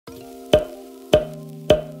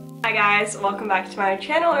Hi guys, welcome back to my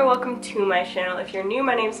channel, or welcome to my channel. If you're new,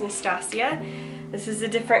 my name's Nastasia. This is a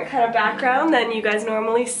different kind of background than you guys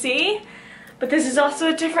normally see, but this is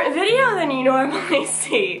also a different video than you normally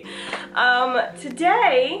see.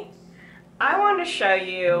 Today, I want to show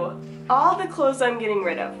you all the clothes I'm getting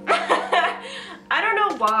rid of. I don't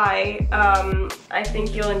know why I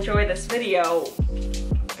think you'll enjoy this video,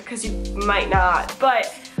 because you might not,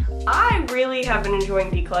 but I really have been enjoying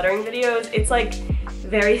decluttering videos. It's like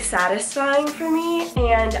very satisfying for me,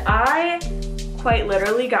 and I quite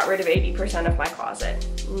literally got rid of 80% of my closet.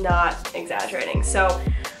 Not exaggerating. So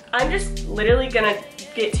I'm just literally gonna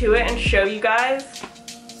get to it and show you guys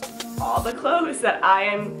all the clothes that I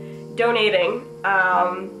am donating.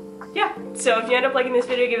 Yeah, so if you end up liking this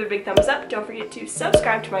video, give it a big thumbs up. Don't forget to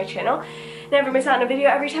subscribe to my channel. Never miss out on a video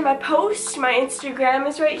every time I post. My Instagram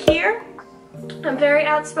is right here. I'm very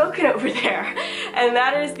outspoken over there, and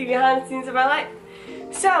that is the behind the scenes of my life.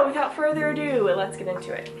 So without further ado, let's get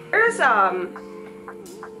into it. There's a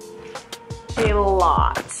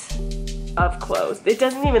lot of clothes. It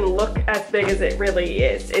doesn't even look as big as it really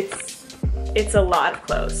is. It's a lot of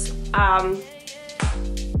clothes.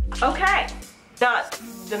 Okay, not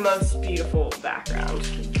the most beautiful background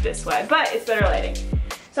this way, but it's better lighting.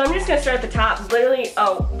 So I'm just gonna start at the top. Literally,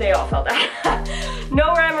 oh, they all fell down. No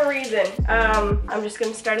rhyme or reason. I'm just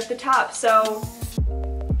gonna start at the top. So,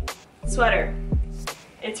 sweater.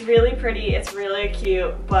 It's really pretty, it's really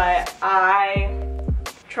cute, but I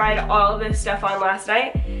tried all of this stuff on last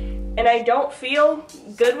night, and I don't feel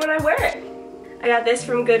good when I wear it. I got this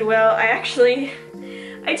from Goodwill. I do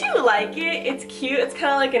like it. It's cute. It's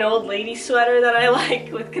kind of like an old lady sweater that I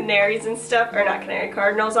like, with canaries and stuff, or not canary,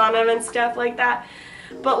 cardinals on them and stuff like that.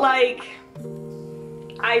 But like,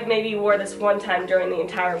 I maybe wore this one time during the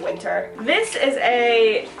entire winter. This is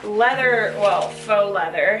a leather, well, faux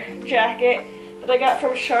leather jacket that I got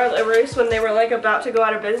from Charlotte Russe when they were like about to go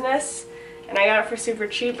out of business. And I got it for super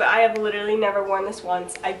cheap, but I have literally never worn this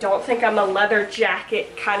once. I don't think I'm a leather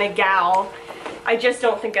jacket kind of gal. I just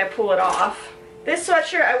don't think I pull it off. This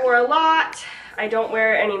sweatshirt I wore a lot. I don't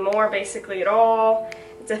wear it anymore basically at all.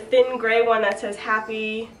 It's a thin gray one that says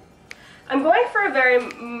happy. I'm going for a very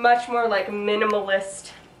much more like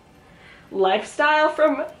minimalist lifestyle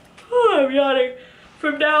from, oh, I'm yawning,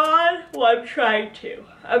 from now on. Well, I'm trying to.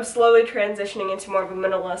 I'm slowly transitioning into more of a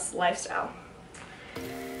minimalist lifestyle.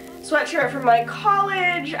 Sweatshirt from my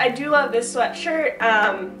college. I do love this sweatshirt,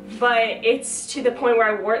 but it's to the point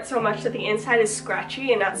where I wore it so much that the inside is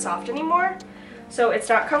scratchy and not soft anymore, so it's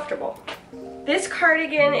not comfortable. This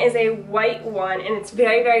cardigan is a white one, and it's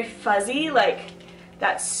very, very fuzzy, like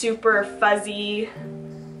that super fuzzy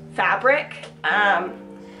fabric,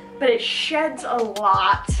 but it sheds a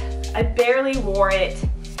lot. I barely wore it,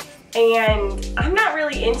 and I'm not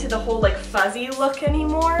really into the whole like fuzzy look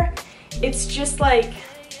anymore. It's just like,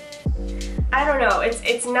 I don't know,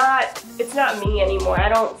 it's not me anymore. I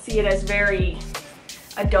don't see it as very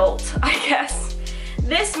adult, I guess.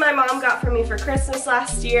 This my mom got for me for Christmas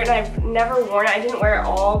last year, and I've never worn it. I didn't wear it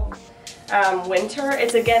all winter.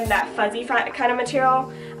 It's again that fuzzy kind of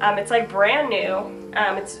material. It's like brand new.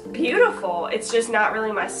 It's beautiful. It's just not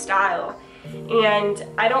really my style, and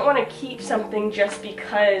I don't want to keep something just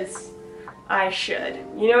because I should.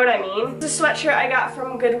 You know what I mean? This sweatshirt I got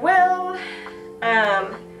from Goodwill.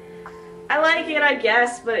 I like it, I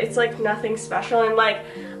guess, but it's like nothing special, and like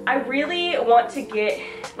I really want to get,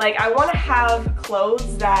 like, I want to have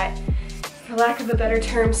clothes that, for lack of a better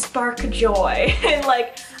term, spark joy. And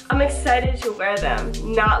like, I'm excited to wear them,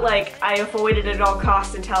 not like I avoid it at all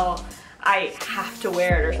costs until I have to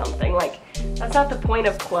wear it or something. Like, that's not the point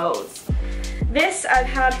of clothes. This I've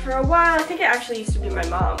had for a while. I think it actually used to be my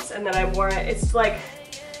mom's, and then I wore it. It's like,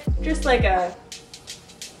 just like a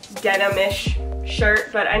denim-ish shirt,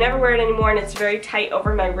 but I never wear it anymore, and it's very tight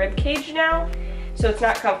over my rib cage now, so it's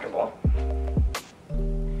not comfortable.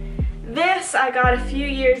 This I got a few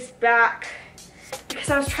years back because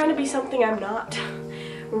I was trying to be something I'm not.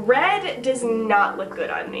 Red does not look good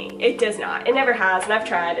on me. It does not. It never has, and I've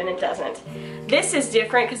tried, and it doesn't. This is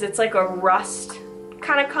different because it's like a rust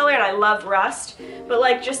kind of color, and I love rust, but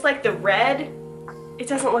like just like the red, it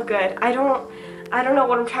doesn't look good. I don't know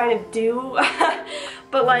what I'm trying to do,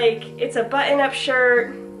 but like, it's a button-up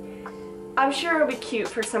shirt. I'm sure it'll be cute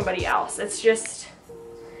for somebody else. It's just,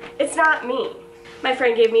 it's not me. My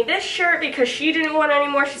friend gave me this shirt because she didn't want it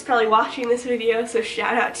anymore. She's probably watching this video, so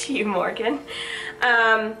shout out to you, Morgan.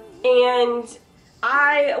 And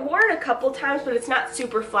I wore it a couple times, but it's not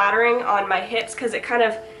super flattering on my hips because it kind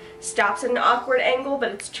of stops at an awkward angle,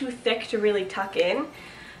 but it's too thick to really tuck in.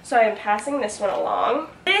 So I am passing this one along.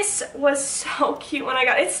 This was so cute when I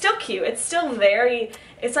got it. It's still cute. It's still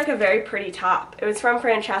it's like a very pretty top. It was from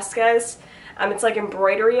Francesca's. It's like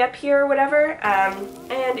embroidery up here or whatever.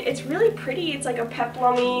 And it's really pretty. It's like a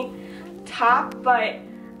peplum-y top, but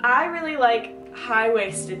I really like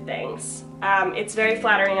high-waisted things. It's very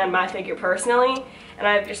flattering on my figure personally, and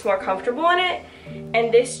I'm just more comfortable in it.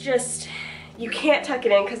 And this just, you can't tuck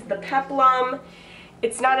it in because the peplum,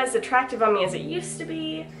 it's not as attractive on me as it used to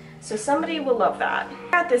be. So somebody will love that.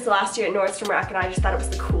 I got this last year at Nordstrom Rack and I just thought it was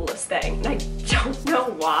the coolest thing. And I don't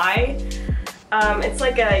know why. It's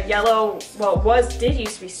like a yellow, well it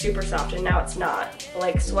used to be super soft and now it's not.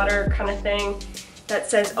 Like sweater kind of thing that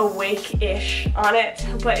says awake-ish on it.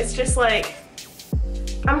 But it's just like,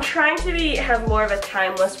 I'm trying to have more of a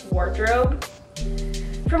timeless wardrobe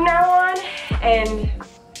from now on and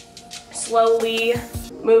slowly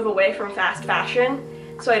move away from fast fashion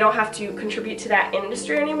so I don't have to contribute to that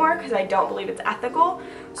industry anymore because I don't believe it's ethical.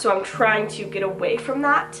 So I'm trying to get away from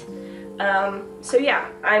that. So yeah,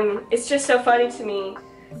 it's just so funny to me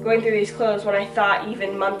going through these clothes when I thought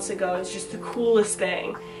even months ago it was just the coolest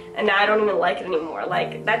thing, and now I don't even like it anymore.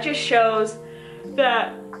 Like, that just shows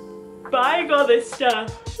that buying all this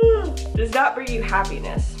stuff does not bring you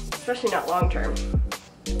happiness, especially not long term.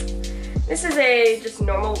 This is a just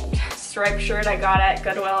normal striped shirt I got at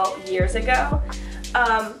Goodwill years ago.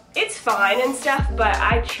 It's fine and stuff, but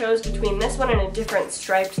I chose between this one and a different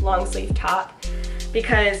striped long sleeve top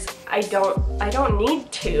because I don't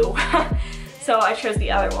need to. So I chose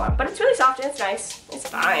the other one, but it's really soft and it's nice. It's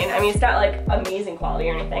fine. I mean, it's not like amazing quality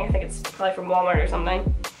or anything. I think it's probably from Walmart or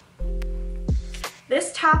something.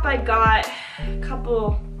 This top I got a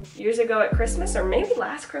couple years ago at Christmas, or maybe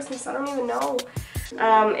last Christmas, I don't even know.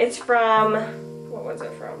 It's from, what was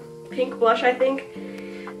it from? Pink Blush, I think.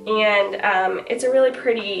 And it's a really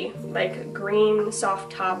pretty, like, green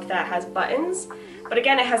soft top that has buttons. But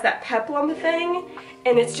again, it has that peplum thing,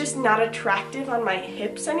 and it's just not attractive on my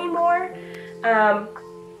hips anymore.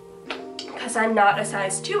 Because I'm not a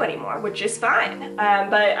size 2 anymore, which is fine.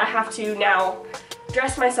 But I have to now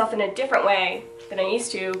dress myself in a different way than I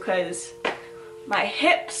used to because my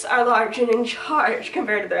hips are large and in charge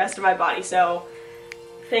compared to the rest of my body. So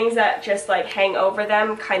things that just like hang over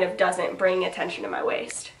them kind of doesn't bring attention to my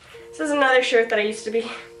waist. This is another shirt that I used to be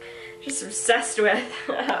just obsessed with.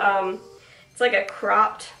 It's like a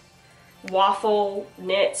cropped waffle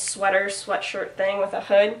knit sweatshirt thing with a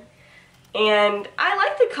hood. And I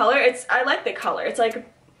like the color. I like the color. It's like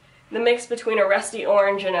the mix between a rusty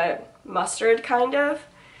orange and a mustard kind of.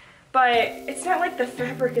 But it's not like the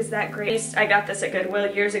fabric is that great. I got this at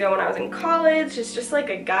Goodwill years ago when I was in college. It's just like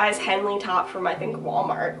a guy's Henley top from, I think,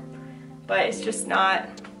 Walmart. But it's just not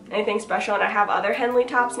anything special, and I have other Henley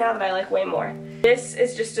tops now that I like way more. This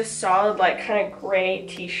is just a solid, like, kind of gray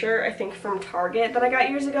t-shirt, I think from Target that I got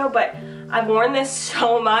years ago, but I've worn this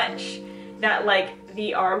so much that, like,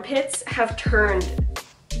 the armpits have turned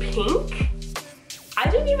pink. I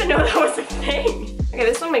didn't even know that was a thing. Okay,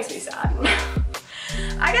 this one makes me sad.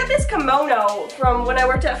 I got this kimono from when I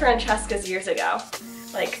worked at Francesca's years ago.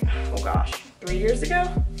 Like, oh gosh, 3 years ago?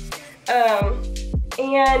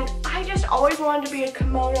 And I just always wanted to be a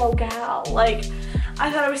kimono gal. Like, I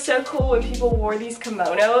thought it was so cool when people wore these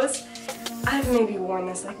kimonos. I've maybe worn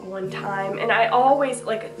this like one time, and I always,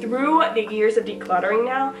 like, through the years of decluttering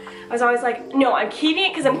now, I was always like, no, I'm keeping it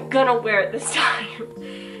because I'm gonna wear it this time.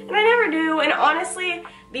 And I never do, and honestly,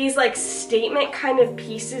 these like statement kind of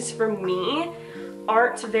pieces for me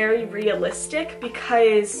aren't very realistic,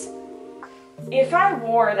 because if I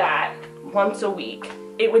wore that once a week,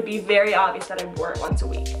 it would be very obvious that I wore it once a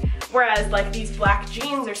week. Whereas like these black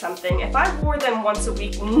jeans or something, if I wore them once a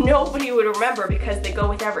week, nobody would remember because they go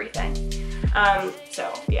with everything.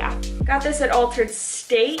 So yeah. Got this at Altered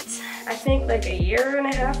State, I think like a year and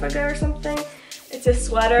a half ago or something. It's a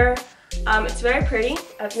sweater. It's very pretty.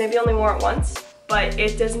 I've maybe only worn it once, but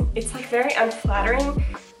it's like very unflattering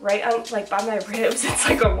right on, like by my ribs. It's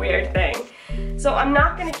like a weird thing. So I'm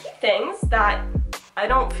not gonna keep things that I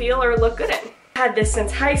don't feel or look good in. Had this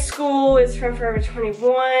since high school. It's from Forever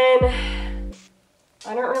 21.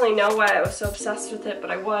 I don't really know why I was so obsessed with it, but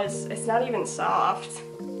I was. It's not even soft.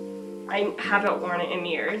 I haven't worn it in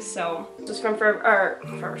years, so this is from Forever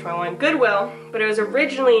 21 Goodwill, but it was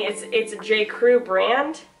originally, it's a J. Crew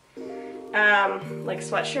brand, like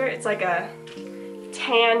sweatshirt. It's like a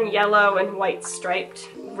tan, yellow, and white striped,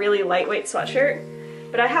 really lightweight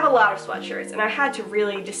sweatshirt. But I have a lot of sweatshirts, and I had to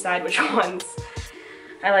really decide which ones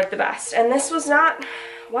I like the best, and this was not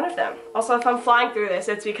one of them. Also, if I'm flying through this,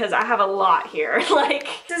 it's because I have a lot here. Like,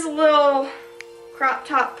 this is a little crop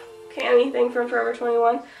top cami thing from Forever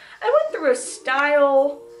 21. I went through a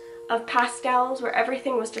style of pastels where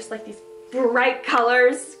everything was just like these bright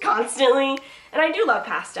colors constantly. And I do love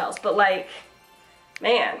pastels, but like,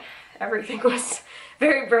 man, everything was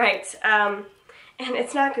very bright. And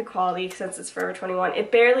it's not good quality since it's Forever 21.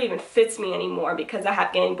 It barely even fits me anymore because I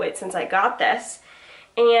have gained weight since I got this.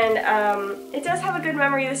 And it does have a good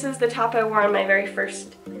memory. This is the top I wore on my very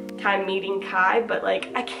first time meeting Kai, but like,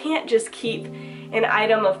 I can't just keep an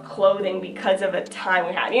item of clothing because of a time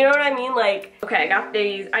we had. You know what I mean? Like, okay, I got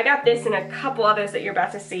these. I got this and a couple others that you're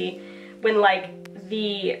about to see when like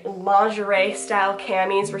the lingerie style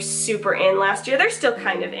camis were super in last year. They're still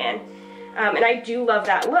kind of in. And I do love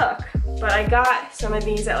that look. But I got some of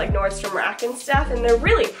these at like Nordstrom Rack and stuff, and they're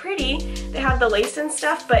really pretty. They have the lace and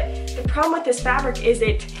stuff, but the problem with this fabric is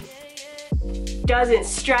it doesn't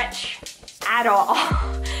stretch at all.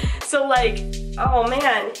 So like, oh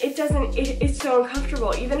man, it's so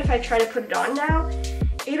uncomfortable. Even if I try to put it on now,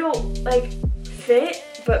 it'll like fit,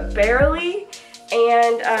 but barely.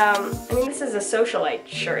 And I mean, this is a socialite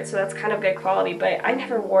shirt, so that's kind of good quality, but I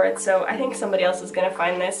never wore it, so I think somebody else is gonna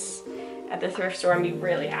find this at the thrift store and be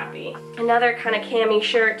really happy. Another kind of cami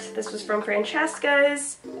shirt. This was from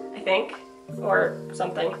Francesca's, I think, or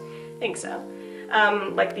something. I think so.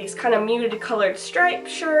 Like these kind of muted colored striped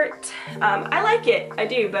shirt. I like it, I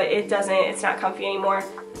do, but it's not comfy anymore.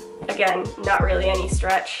 Again, not really any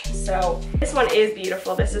stretch. So this one is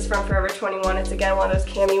beautiful. This is from Forever 21. It's again one of those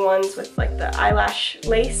cami ones with like the eyelash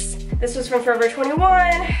lace. This was from Forever 21.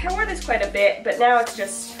 I wore this quite a bit, but now it's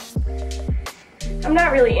just, I'm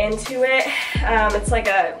not really into it. It's like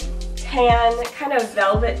a tan, kind of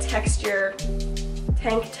velvet texture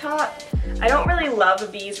tank top. I don't really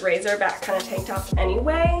love these razorback kind of tank tops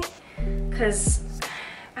anyway, because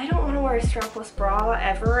I don't want to wear a strapless bra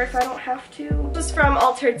ever if I don't have to. This is from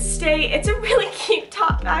Altered State. It's a really cute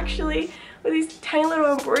top actually, with these tiny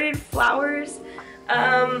little embroidered flowers.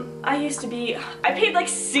 I paid like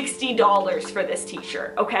 $60 for this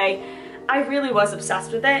t-shirt, okay? I really was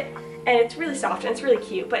obsessed with it. And it's really soft and it's really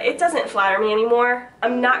cute, but it doesn't flatter me anymore.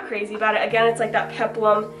 I'm not crazy about it. Again, it's like that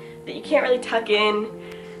peplum that you can't really tuck in.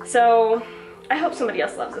 So I hope somebody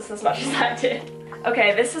else loves this as much as I did.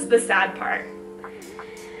 Okay, this is the sad part.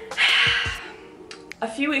 A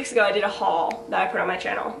few weeks ago I did a haul that I put on my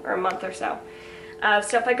channel, or a month or so, of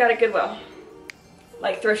stuff I got at Goodwill.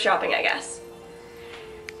 Like thrift shopping, I guess.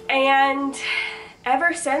 And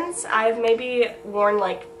ever since, I've maybe worn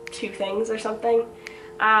like 2 things or something.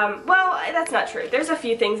 Well, that's not true. There's a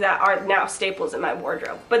few things that are now staples in my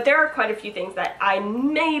wardrobe, but there are quite a few things that I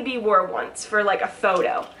maybe wore once for like a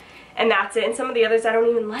photo, and that's it. And some of the others I don't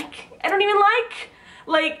even like.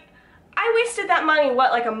 Like, I wasted that money,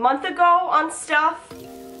 what, like a month ago on stuff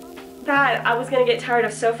that I was gonna get tired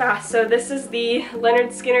of so fast. So this is the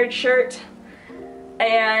Leonard Skinner shirt,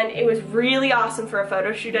 and it was really awesome for a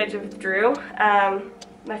photo shoot I did with Drew.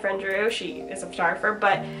 My friend Drew, she is a photographer,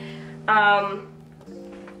 but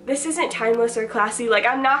this isn't timeless or classy. Like,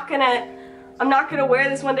 I'm not gonna wear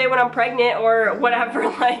this one day when I'm pregnant or whatever.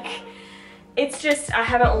 Like, it's just, I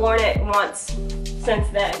haven't worn it once since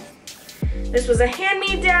then. This was a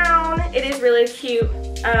hand-me-down. It is really cute,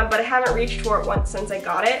 but I haven't reached for it once since I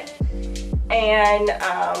got it. And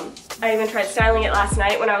I even tried styling it last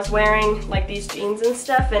night when I was wearing like these jeans and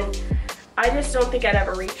stuff, and I just don't think I'd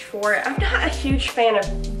ever reach for it. I'm not a huge fan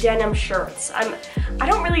of denim shirts. I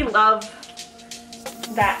don't really love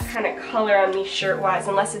that kind of color on me shirt-wise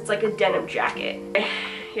unless it's like a denim jacket.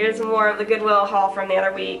 Here's more of the Goodwill haul from the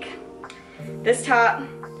other week. This top,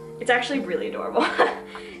 it's actually really adorable.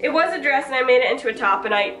 It was a dress and I made it into a top,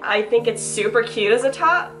 and I think it's super cute as a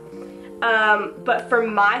top. But for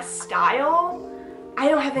my style, I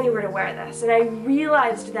don't have anywhere to wear this, and I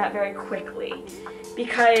realized that very quickly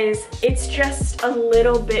because it's just a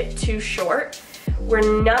little bit too short, where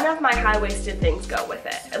none of my high-waisted things go with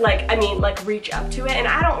it. Like, I mean, like reach up to it, and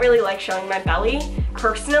I don't really like showing my belly,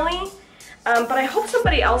 personally. But I hope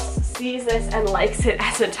somebody else sees this and likes it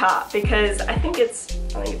as a top, because I think it's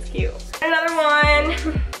cute. Another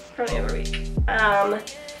one from the other week.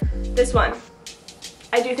 This one.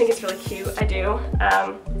 I do think it's really cute, I do.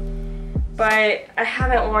 But I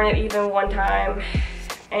haven't worn it even one time,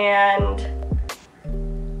 and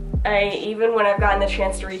even when I've gotten the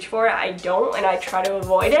chance to reach for it, I don't, and I try to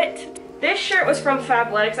avoid it. This shirt was from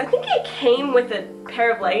Fabletics. I think it came with a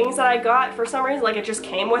pair of leggings that I got for some reason, like it just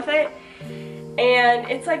came with it. And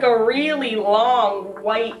it's like a really long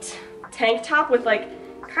white tank top with like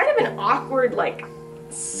kind of an awkward like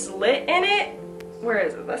slit in it. Where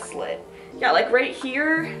is it, the slit? Yeah, like right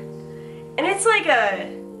here. And it's like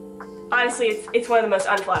honestly, it's one of the most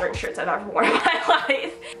unflattering shirts I've ever worn in my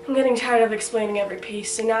life. I'm getting tired of explaining every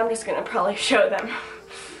piece, so now I'm just gonna probably show them.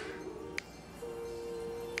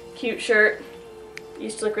 Cute shirt.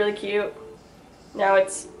 Used to look really cute. Now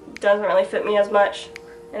it doesn't really fit me as much,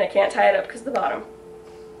 and I can't tie it up because of the bottom.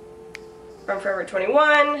 From Forever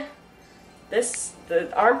 21.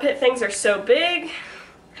 The armpit things are so big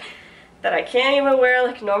that I can't even wear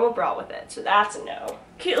like a normal bra with it, so that's a no.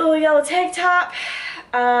 Cute little yellow tank top.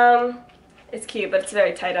 It's cute, but it's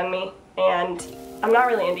very tight on me, and I'm not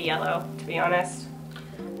really into yellow, to be honest.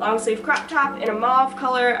 Long sleeve crop top in a mauve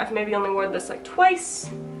color. I've maybe only worn this like twice,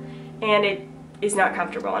 and it is not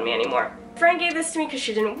comfortable on me anymore. A friend gave this to me because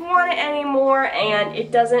she didn't want it anymore, and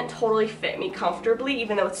it doesn't totally fit me comfortably,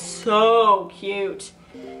 even though it's so cute.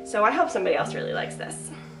 So I hope somebody else really likes this.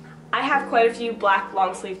 I have quite a few black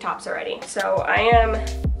long sleeve tops already, so I am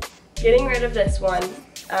getting rid of this one,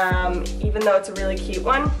 even though it's a really cute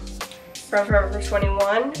one from Forever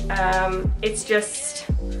 21. It's just,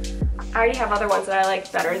 I already have other ones that I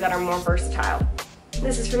like better that are more versatile.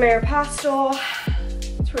 This is from Aeropostale.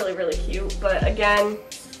 It's really, really cute, but again,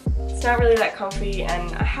 it's not really that comfy,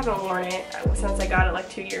 and I haven't worn it since I got it like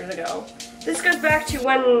 2 years ago. This goes back to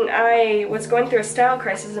when I was going through a style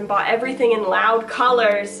crisis and bought everything in loud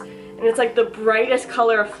colors, and it's like the brightest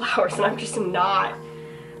color of flowers, and I'm just not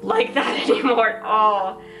like that anymore at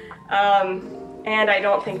all. And I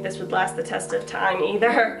don't think this would last the test of time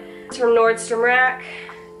either. It's from Nordstrom Rack.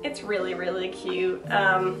 It's really, really cute.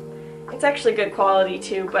 It's actually good quality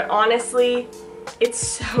too, but honestly, it's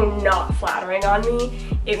so not flattering on me.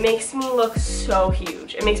 It makes me look so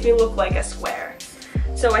huge. It makes me look like a square.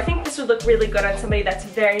 So I think this would look really good on somebody that's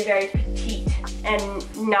very, very petite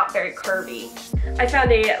and not very curvy. I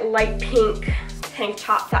found a light pink tank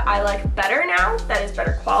top that I like better now, that is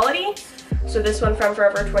better quality. So this one from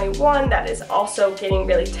Forever 21 that is also getting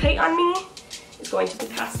really tight on me is going to be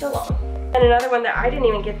passed along. And another one that I didn't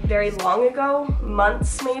even get very long ago,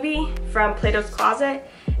 months maybe, from Plato's Closet.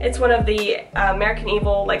 It's one of the American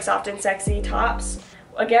Eagle like soft and sexy tops.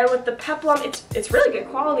 Again with the peplum, it's really good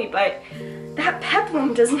quality, but that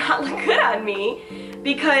peplum does not look good on me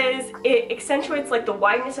because it accentuates like the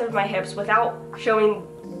wideness of my hips without showing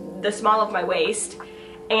the small of my waist,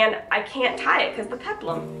 and I can't tie it because of the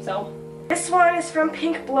peplum. So this one is from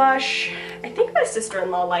Pink Blush. I think my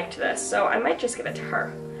sister-in-law liked this, so I might just give it to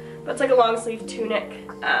her. But it's like a long sleeve tunic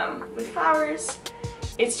with flowers.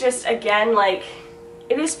 It's just, again, like,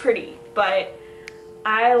 it is pretty, but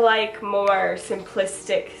I like more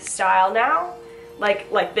simplistic style now.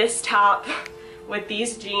 Like this top with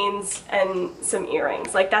these jeans and some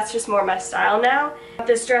earrings. Like, that's just more my style now.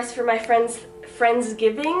 This dress for my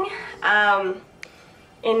Friendsgiving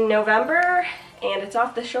in November, and it's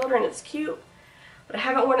off the shoulder and it's cute, but I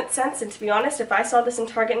haven't worn it since, and to be honest, if I saw this in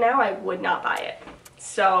Target now, I would not buy it.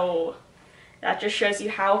 So that just shows you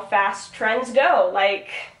how fast trends go. Like,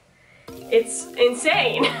 it's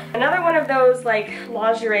insane. Another one of those like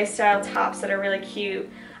lingerie style tops that are really cute.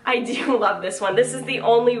 I do love this one. This is the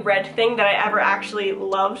only red thing that I ever actually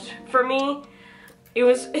loved for me.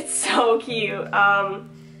 It's so cute,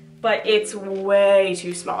 but it's way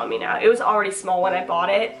too small on me now. It was already small when I bought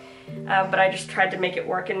it, but I just tried to make it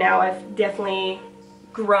work, and now I've definitely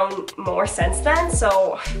grown more since then,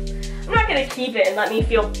 so I'm not gonna keep it and let me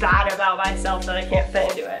feel bad about myself that I can't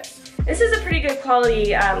fit into it. This is a pretty good quality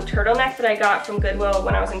turtleneck that I got from Goodwill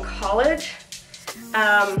when I was in college.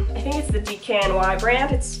 I think it's the DKNY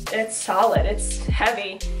brand. It's solid, it's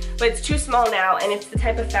heavy, but it's too small now, and it's the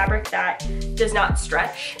type of fabric that does not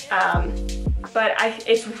stretch. But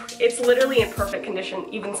it's literally in perfect condition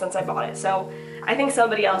even since I bought it, so I think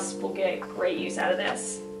somebody else will get great use out of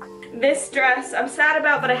this. This dress I'm sad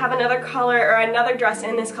about, but I have another color, or another dress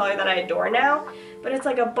in this color that I adore now, but it's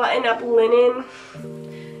like a button-up linen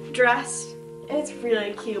dress, and it's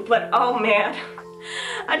really cute, but oh man,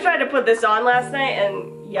 I tried to put this on last night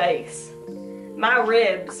and yikes. My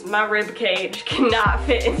rib cage cannot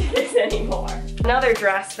fit into this anymore. Another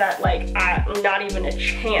dress that, like, not even a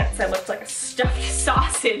chance, I looked like a stuffed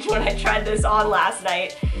sausage when I tried this on last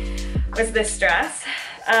night, was this dress.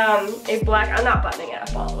 A black, I'm not buttoning it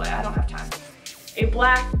up all the way, I don't have time. A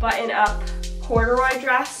black button-up corduroy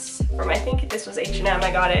dress from, I think this was H&M,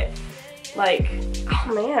 I got it, like,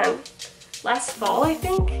 oh man, last fall I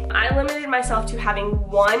think. I limited myself to having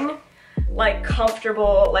one like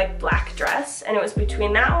comfortable like black dress, and it was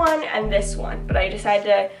between that one and this one, but I decided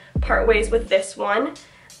to part ways with this one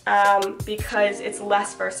because it's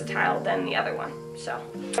less versatile than the other one. So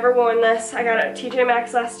never worn this. I got it at TJ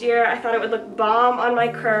Maxx last year. I thought it would look bomb on my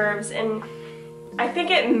curves, and I think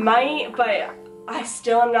it might, but I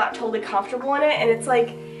still am not totally comfortable in it, and it's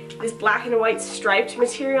like this black and white striped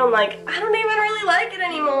material, and like I don't even really like it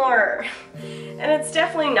anymore. And it's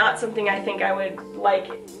definitely not something I think I would like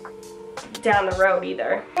down the road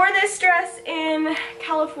either. Wore this dress in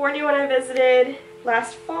California when I visited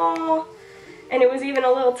last fall, and it was even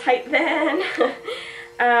a little tight then.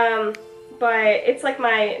 But it's like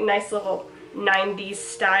my nice little 90s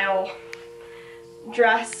style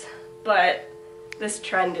dress, but this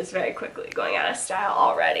trend is very quickly going out of style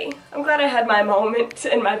already. I'm glad I had my moment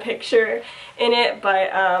and my picture in it,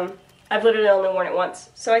 but I've literally only worn it once.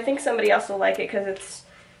 So I think somebody else will like it because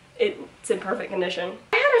it's in perfect condition.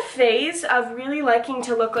 I had a phase of really liking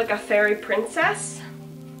to look like a fairy princess.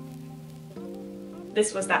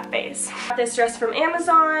 This was that phase. Got this dress from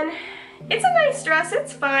Amazon. It's a nice dress,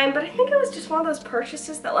 it's fine, but I think it was just one of those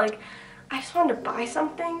purchases that like, I just wanted to buy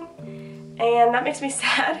something, and that makes me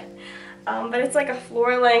sad. But it's like a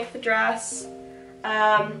floor-length dress.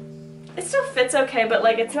 It still fits okay, but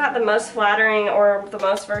like it's not the most flattering or the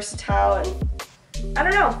most versatile, and I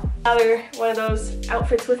don't know. Another one of those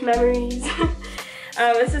outfits with memories.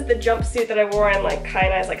 This is the jumpsuit that I wore on like Kai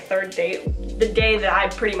and I's like third date, the day that I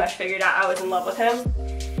pretty much figured out I was in love with him.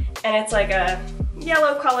 And it's like a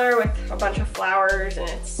yellow color with a bunch of flowers, and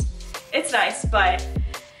it's nice, but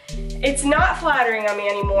it's not flattering on me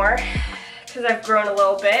anymore because I've grown a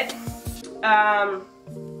little bit.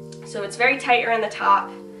 So it's very tight around the top,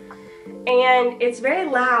 and it's very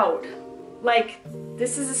loud. Like,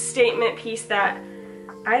 this is a statement piece that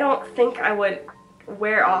I don't think I would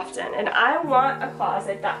wear often, and I want a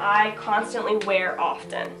closet that I constantly wear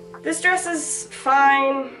often. This dress is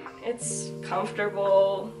fine, it's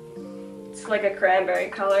comfortable, it's like a cranberry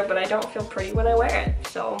color, but I don't feel pretty when I wear it,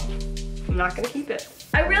 so I'm not gonna keep it.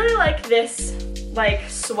 I really like this like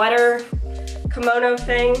sweater kimono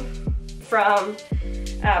thing from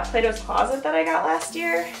Plato's Closet that I got last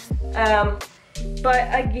year. But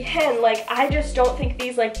again, like, I just don't think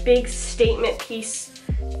these like big statement piece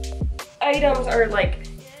items are like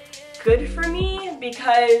good for me,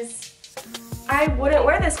 because I wouldn't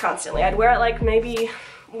wear this constantly. I'd wear it like maybe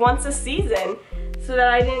once a season so that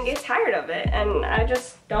I didn't get tired of it, and I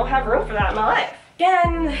just don't have room for that in my life.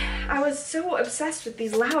 Again, I was so obsessed with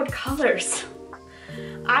these loud colors.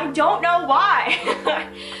 I don't know why,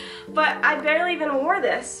 but I barely even wore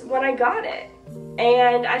this when I got it.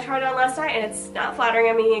 And I tried it on last night, and it's not flattering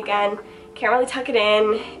on me again. Can't really tuck it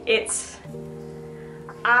in.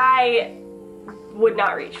 I would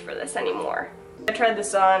not reach for this anymore. I tried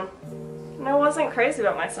this on, and I wasn't crazy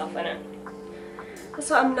about myself in it.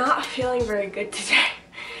 So I'm not feeling very good today.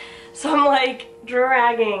 So I'm like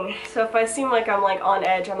dragging. So if I seem like I'm like on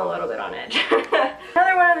edge, I'm a little bit on edge.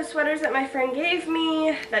 Another one of the sweaters that my friend gave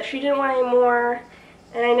me that she didn't want anymore,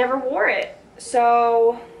 and I never wore it.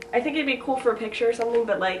 So I think it'd be cool for a picture or something,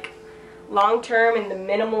 but like long term in the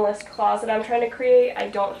minimalist closet I'm trying to create, I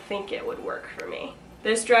don't think it would work for me.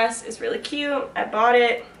 This dress is really cute. I bought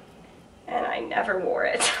it and I never wore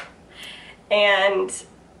it. And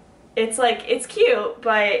it's like, it's cute,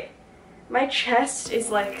 but my chest is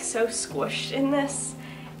like so squished in this.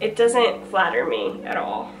 It doesn't flatter me at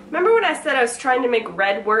all. Remember when I said I was trying to make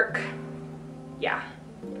red work? Yeah,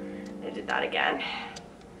 I did that again.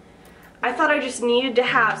 I thought I just needed to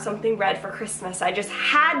have something red for Christmas. I just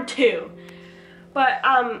had to. But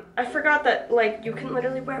I forgot that like you can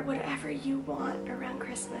literally wear whatever you want around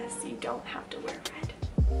Christmas. You don't have to wear red.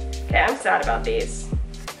 Okay, I'm sad about these.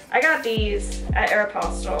 I got these at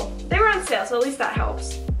Aeropostale. They were on sale, so at least that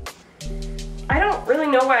helps. I don't really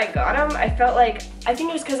know why I got them. I felt like, I think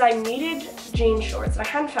it was because I needed jean shorts. I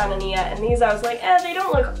hadn't found any yet, and these I was like, they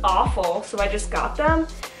don't look awful, so I just got them.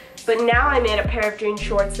 But now I'm in a pair of jean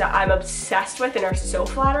shorts that I'm obsessed with and are so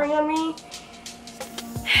flattering on me.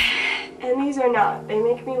 And these are not. They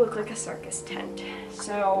make me look like a circus tent.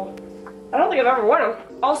 So I don't think I've ever worn them.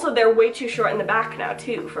 Also, they're way too short in the back now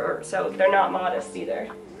too, so they're not modest either.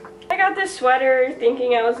 I got this sweater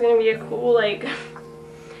thinking I was gonna be a cool like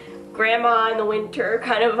grandma in the winter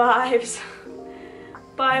kind of vibes.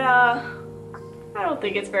 But I don't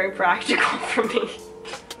think it's very practical for me.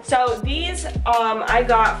 So these I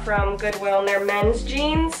got from Goodwill, and they're men's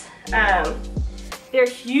jeans. They're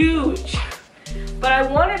huge. But I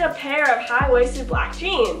wanted a pair of high-waisted black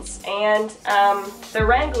jeans, and they're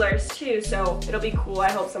Wranglers too, so it'll be cool.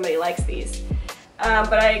 I hope somebody likes these.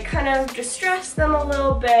 But I kind of distressed them a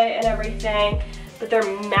little bit and everything, but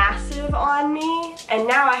they're massive on me. And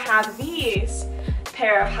now I have these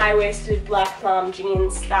pair of high-waisted black mom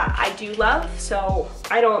jeans that I do love, so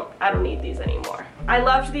I don't need these anymore. I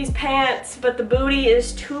loved these pants, but the booty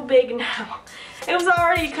is too big now. It was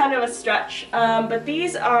already kind of a stretch, but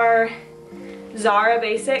these are Zara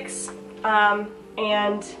basics,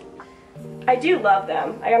 and I do love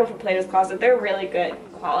them. I got them from Plato's Closet. They're really good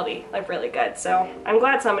quality, like really good. So I'm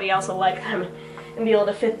glad somebody else will like them and be able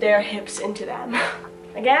to fit their hips into them.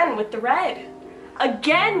 Again, with the red.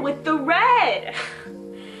 Again, with the red.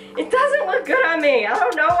 It doesn't look good on me. I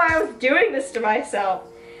don't know why I was doing this to myself.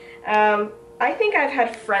 I think I've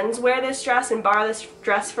had friends wear this dress and borrow this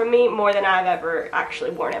dress from me more than I've ever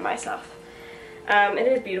actually worn it myself. It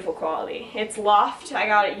is beautiful quality. It's Loft. I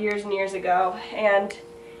got it years and years ago, and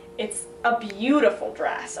it's a beautiful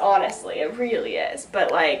dress, honestly. It really is.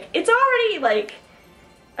 But, like, it's already, like,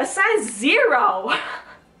 a size 0.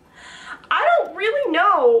 I don't really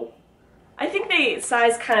know. I think they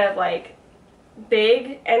size kind of, like,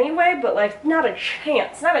 big anyway, but, like, not a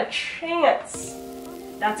chance. Not a chance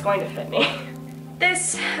that's going to fit me.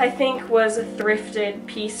 This, I think, was a thrifted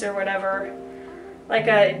piece or whatever. Like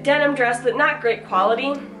a denim dress, but not great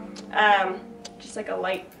quality. Just like a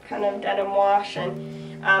light kind of denim wash,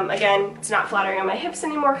 and again, it's not flattering on my hips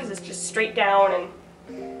anymore because it's just straight down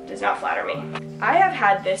and does not flatter me. I have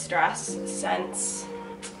had this dress since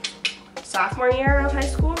sophomore year of high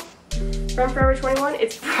school from Forever 21.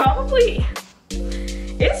 It's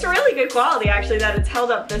really good quality actually that it's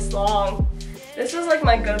held up this long. This was like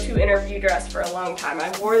my go-to interview dress for a long time.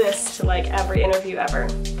 I wore this to like every interview ever.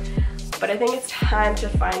 But I think it's time to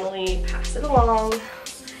finally pass it along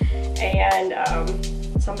and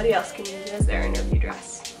somebody else can use it as their interview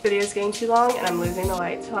dress. The video is getting too long and I'm losing the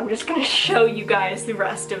light, so I'm just gonna show you guys the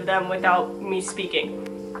rest of them without me speaking.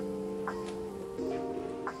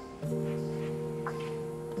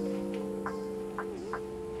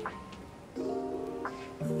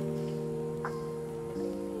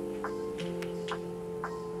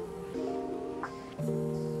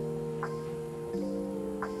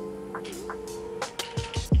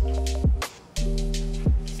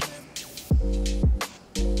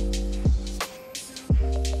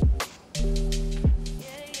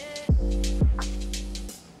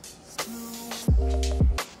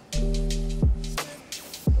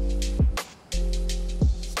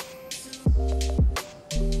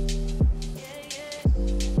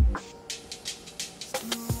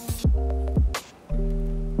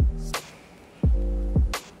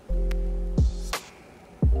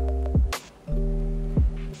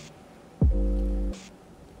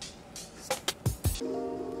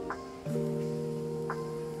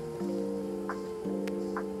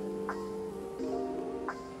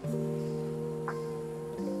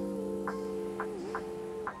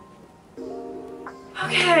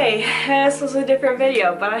 Okay, this was a different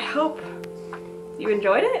video, but I hope you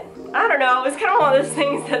enjoyed it. I don't know, it's kind of one of those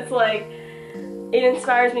things that's like, it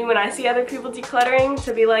inspires me when I see other people decluttering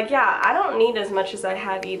to be like, yeah, I don't need as much as I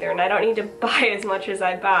have either, and I don't need to buy as much as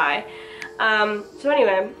I buy. So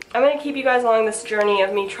anyway, I'm going to keep you guys along this journey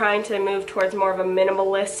of me trying to move towards more of a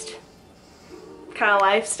minimalist kind of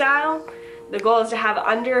lifestyle. The goal is to have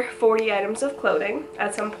under 40 items of clothing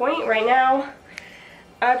at some point. Right now,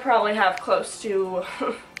 I probably have close to,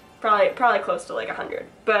 probably close to like 100,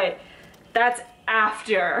 but that's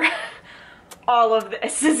after all of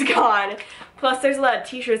this is gone. Plus there's a lot of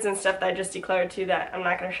t-shirts and stuff that I just decluttered too that I'm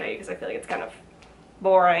not going to show you because I feel like it's kind of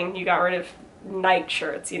boring. You got rid of night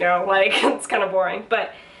shirts, you know, like it's kind of boring,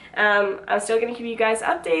 but I'm still going to keep you guys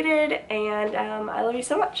updated, and I love you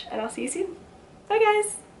so much, and I'll see you soon. Bye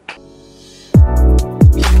guys!